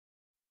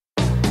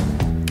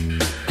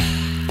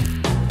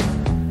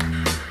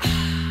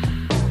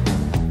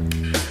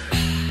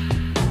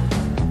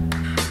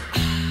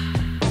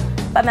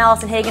I'm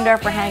Allison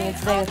Hagendorf. We're hanging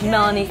today with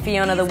Melanie,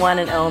 Fiona, the one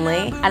and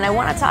only, and I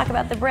want to talk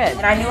about the bridge.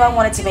 And I knew I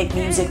wanted to make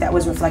music that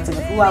was reflective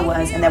of who I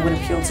was and that would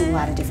appeal to a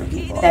lot of different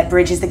people. That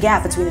bridges the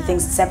gap between the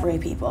things that separate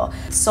people.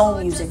 Soul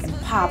music and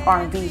pop,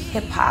 R&B,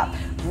 hip-hop,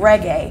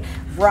 reggae,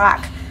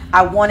 rock.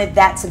 I wanted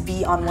that to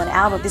be on one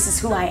album. This is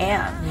who I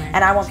am,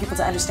 and I want people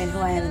to understand who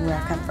I am and where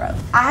I've come from.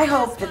 I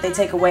hope that they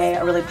take away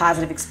a really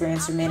positive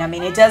experience from it. I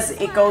mean, it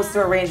goes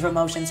through a range of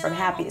emotions from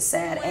happy to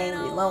sad,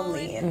 angry,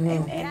 lonely,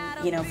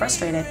 and you know,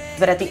 frustrated.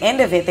 But at the end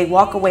of it, they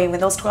walk away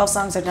when those 12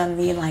 songs are done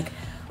being like,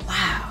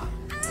 wow.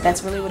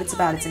 That's really what it's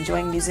about. It's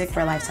enjoying music for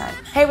a lifetime.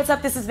 Hey, what's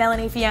up? This is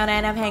Melanie, Fiona,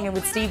 and I'm hanging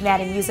with Steve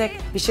Madden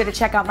Music. Be sure to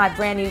check out my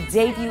brand new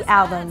debut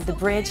album, The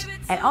Bridge,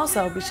 and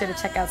also be sure to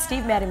check out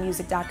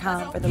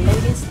SteveMaddenMusic.com for the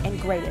latest and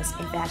greatest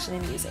in fashion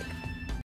and music.